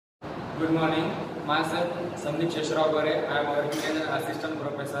Good morning. Myself, Sandeep Sheshrao Gore. I am working as an assistant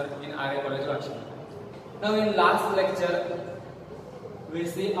professor in RA College, Lakshmi. Now, in last lecture, we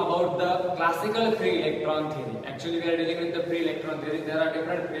see about the classical free electron theory. Actually, we are dealing with the free electron theory. There are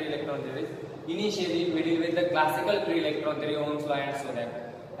different free electron theories. Initially, we deal with the classical free electron theory, Ohm's law, and so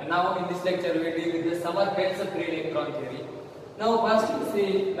that. And now, in this lecture, we deal with the Sommerfeld's free electron theory. Now, first, we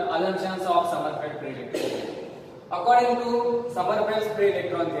see the assumptions of Sommerfeld free electron theory. According to Sommerfeld's free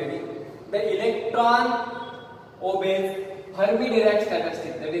electron theory, the electron obeys Fermi-Dirac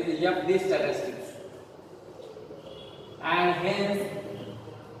statistics, that is FD statistics, and hence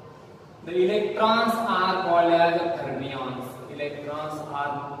the electrons are called as fermions. Electrons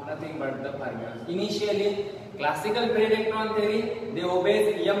are nothing but the fermions. Initially, classical free electron theory, they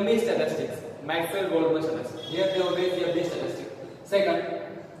obeys MB statistics, Maxwell-Boltzmann statistics. Here they obey FD statistics. Second,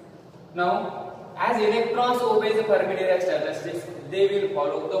 now as electrons obey the Fermi-Dirac statistics, they will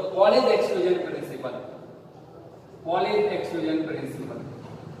follow the Pauli's exclusion principle. Pauli's exclusion principle.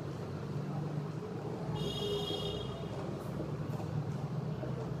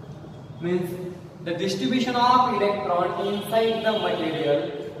 Means the distribution of electron inside the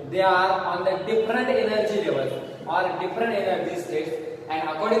material, they are on the different energy levels or different energy states, and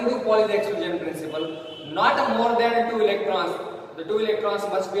according to Pauli's exclusion principle, not more than 2 electrons. The 2 electrons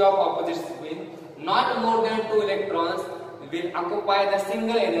must be of opposite spin. Not more than 2 electrons will occupy the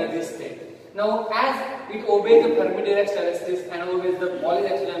single energy state. Now, as it obeys the Fermi-Dirac statistics and obeys the Pauli's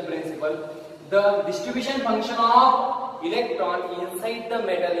exclusion principle, the distribution function of electron inside the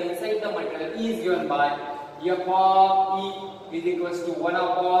material is given by F of E is equals to 1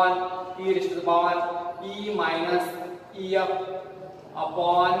 upon e raised to the power E minus Ef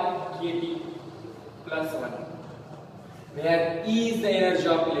upon kT plus 1. Where E is the energy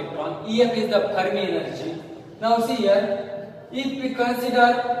of electron, Ef is the Fermi energy. Now see here, if we consider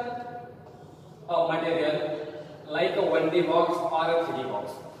a material like a 1D box or a 3D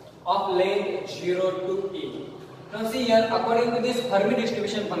box of length 0 to A. Now see here, according to this Fermi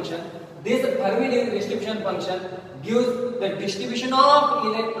distribution function, this Fermi distribution function gives the distribution of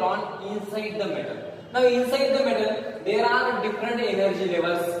electron inside the metal. Now inside the metal, there are different energy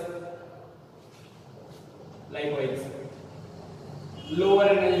levels. Likewise, lower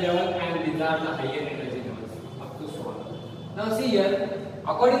energy level and these are the higher energy levels up to so on. Now see here,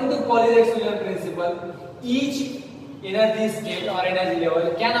 according to Pauli's exclusion principle, each energy state or energy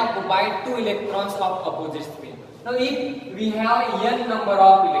level can occupy 2 electrons of opposite spin. Now if we have n number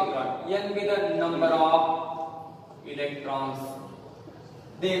of electrons, n be the number of electrons,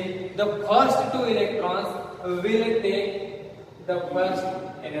 then the first 2 electrons will take the first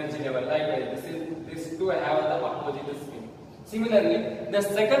energy level. Likewise, this 2 have the opposite spin. Similarly, the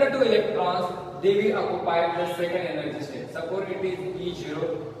second 2 electrons, they will occupy the second energy state. Suppose it is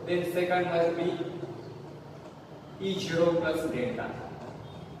E0, then second must be E0 plus delta.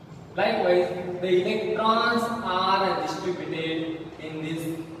 Likewise, the electrons are distributed in this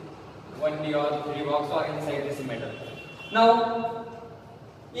 1D or 3D box or inside this metal. Now,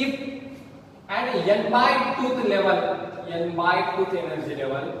 if at n by tooth level, n by tooth energy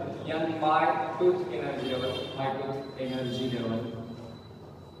level,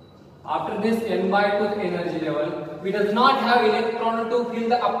 after this n by tooth energy level, we does not have electron to fill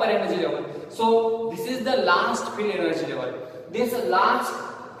the upper energy level. So this is the last filled energy level. This last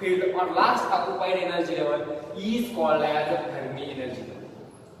filled or last occupied energy level is called as the Fermi energy level.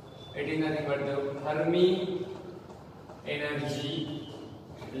 It is nothing but the Fermi energy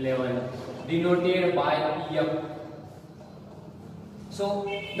level denoted by Ef. So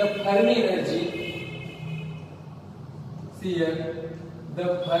the Fermi energy, see here,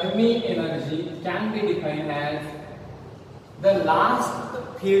 the Fermi energy can be defined as the last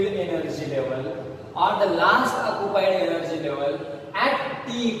filled energy level or the last occupied energy level at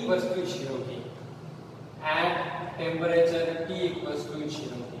T equals to 0 K, at temperature T equals to 0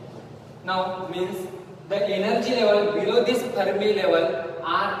 K. Now means the energy level below this Fermi level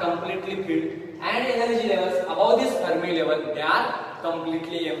are completely filled and energy levels above this Fermi level, they are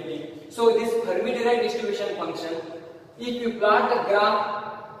completely empty. So this Fermi-Dirac distribution function, if you plot the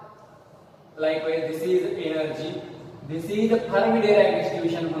graph, likewise this is energy, this is the Fermi-Dirac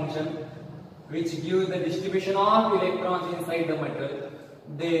distribution function which gives the distribution of electrons inside the metal,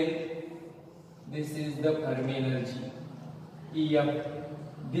 then this is the Fermi energy, Ef.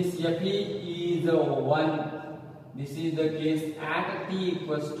 This Fe is 1, this is the case at T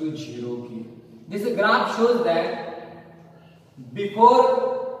equals to 0 K. This graph shows that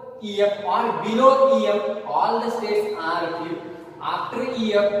before Ef or below Ef, all the states are filled. After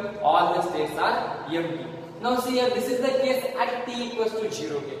Ef, all the states are empty. Now see here, this is the case at T equals to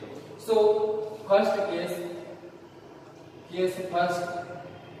 0 K. So first case first,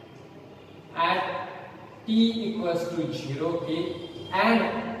 at t equals to 0 K and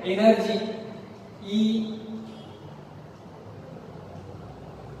energy E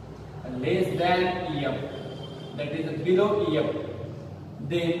less than EF, that is below EF,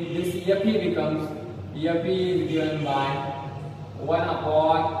 then this EF becomes, EF is given by 1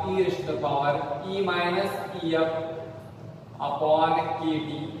 upon e raised to the power E minus EF upon KT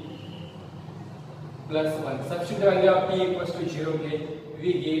plus 1. Substitute the value of t equals to 0 K, we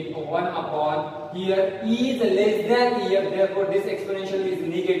get 1 upon, here E is less than EF, therefore this exponential is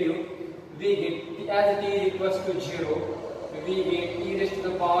negative. We get as t equals to 0, we get e raised to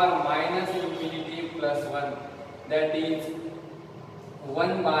the power minus infinity plus 1, that is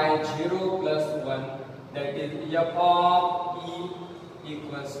 1 by 0 plus 1, that is f of e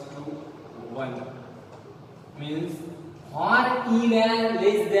equals to 1. Means for e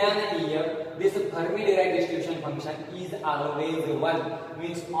less than ef, this Fermi derived distribution function is always 1.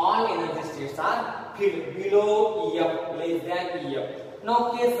 Means all energy states are filled below ef, less than ef.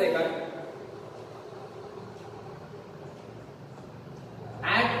 Now case second,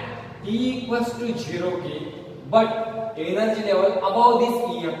 at t equals to 0 K, but energy level above this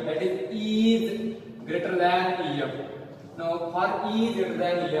EF, that is E is greater than EF. Now for E is greater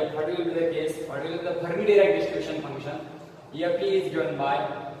than EF, what will be the case? What will be the Fermi derived distribution function? EF is given by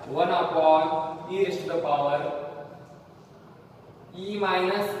 1 upon e raised to the power E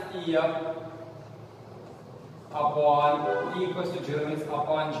minus EF upon e equals to 0, means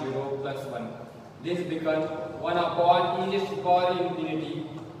upon 0 plus 1. This becomes 1 upon e raised to the power infinity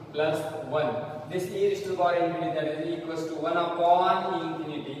plus 1. This e raised to the power infinity, that is equals to 1 upon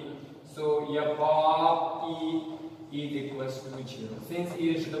infinity. So f of e is equals to 0. Since e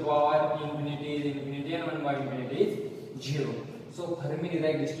raised to the power infinity is infinity and 1 by infinity is 0. So Fermi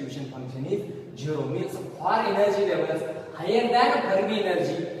derived distribution function is 0. Means for energy levels higher than Fermi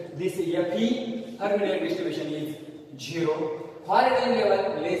energy, this Fe Fermi derived distribution is 0. For energy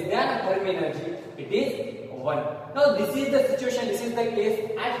level less than Fermi energy, it is 1. Now this is the situation, this is the case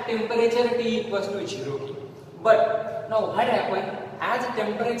at temperature T equals to 0 K. But now what happens as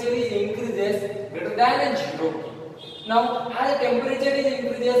temperature is increases greater than 0 K. Now as temperature is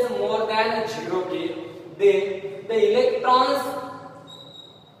increases more than 0 K, then the electrons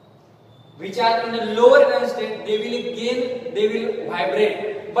which are in a lower energy state, they will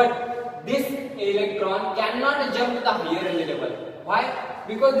vibrate. But this electron cannot jump to the higher energy level. Why?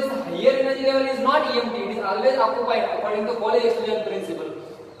 Because this higher energy level is not empty, it is always occupied according to Pauli exclusion principle.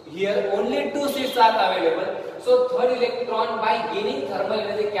 Here only 2 seats are available. So third electron by gaining thermal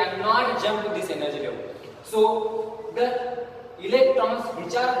energy cannot jump to this energy level. So the electrons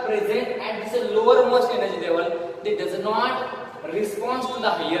which are present at this lowermost energy level, they does not respond to the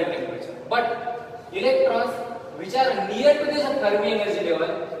higher temperature. But electrons which are near to this Fermi energy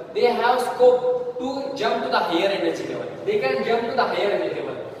level, they have scope to jump to the higher energy level. They can jump to the higher energy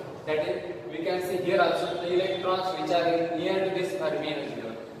level. That is, we can see here also the electrons which are near to this Fermi energy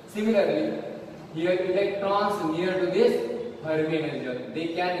level. Similarly, here electrons near to this Fermi energy level, they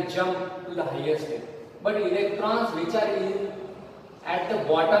can jump to the higher state. But electrons which are at the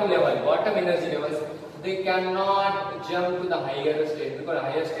bottom level, bottom energy levels, they cannot jump to the higher state because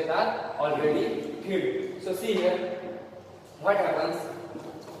higher states are already filled. So see here, what happens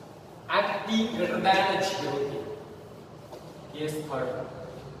at t greater than 0 K. Yes, third.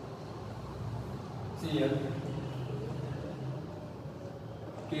 See here,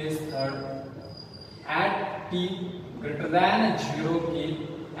 case third, at t greater than 0 K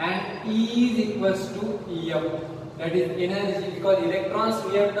and E is equals to EF, that is energy, because electrons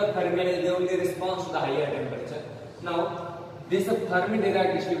near the Fermi energy, they only respond to the higher temperature. Now this Fermi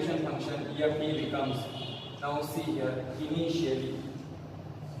derived distribution function EF becomes, now see here, initially.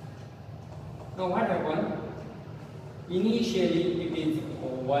 Now what happened? Initially it is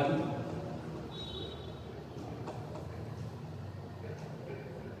 1.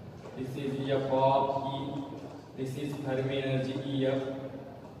 This is F of E. This is Fermi energy EF,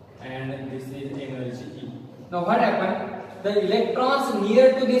 and this is energy E. Now what happened? The electrons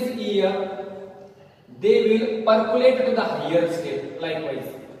near to this EF, they will percolate to the higher state. Likewise,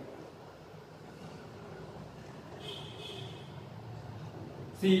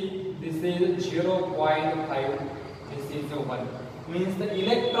 see, this is 0.5. This is 1. Means the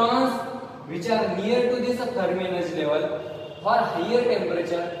electrons which are near to this Fermi energy level, for higher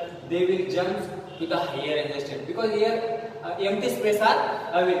temperature, they will jump to the higher energy state because here empty space are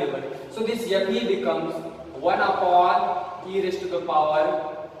available. So this Fe becomes 1 upon e raised to the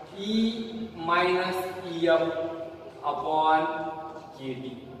power E minus Ef upon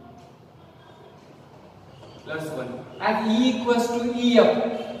KT. plus 1. As E equals to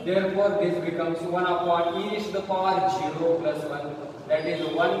EF, therefore this becomes 1 upon E raised to the power 0 plus 1. That is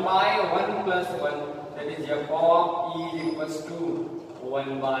 1 by 1 plus 1. That is f of E is equals to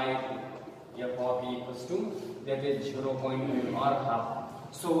 1 by 2. F of E equals to, that is 0.2 or half.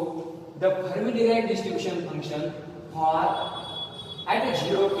 So the Fermi-Dirac distribution function for at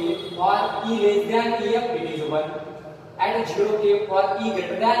 0k for E less than EF it is 1. At 0k for E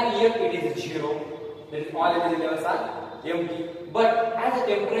greater than EF it is 0. That is all energy levels are empty. But as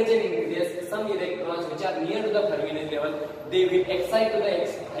the temperature increases, some electrons which are near to the Fermi energy level, they will excite to the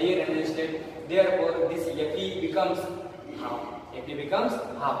higher energy state. Therefore, this Fe becomes half. Fe becomes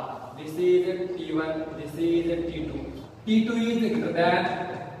half. This is T1. This is T2. T2 is greater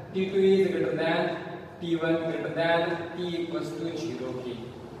than T1 greater than T equals to 0k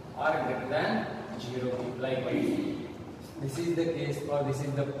or greater than 0k. Likewise, this is the case, or this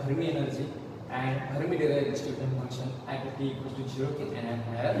is the Fermi energy and Fermi-Dirac distribution function at T equals to 0k and at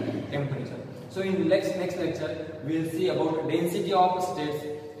higher temperature. So in next lecture, we will see about density of states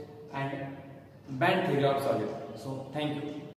and band theory of solid. So thank you.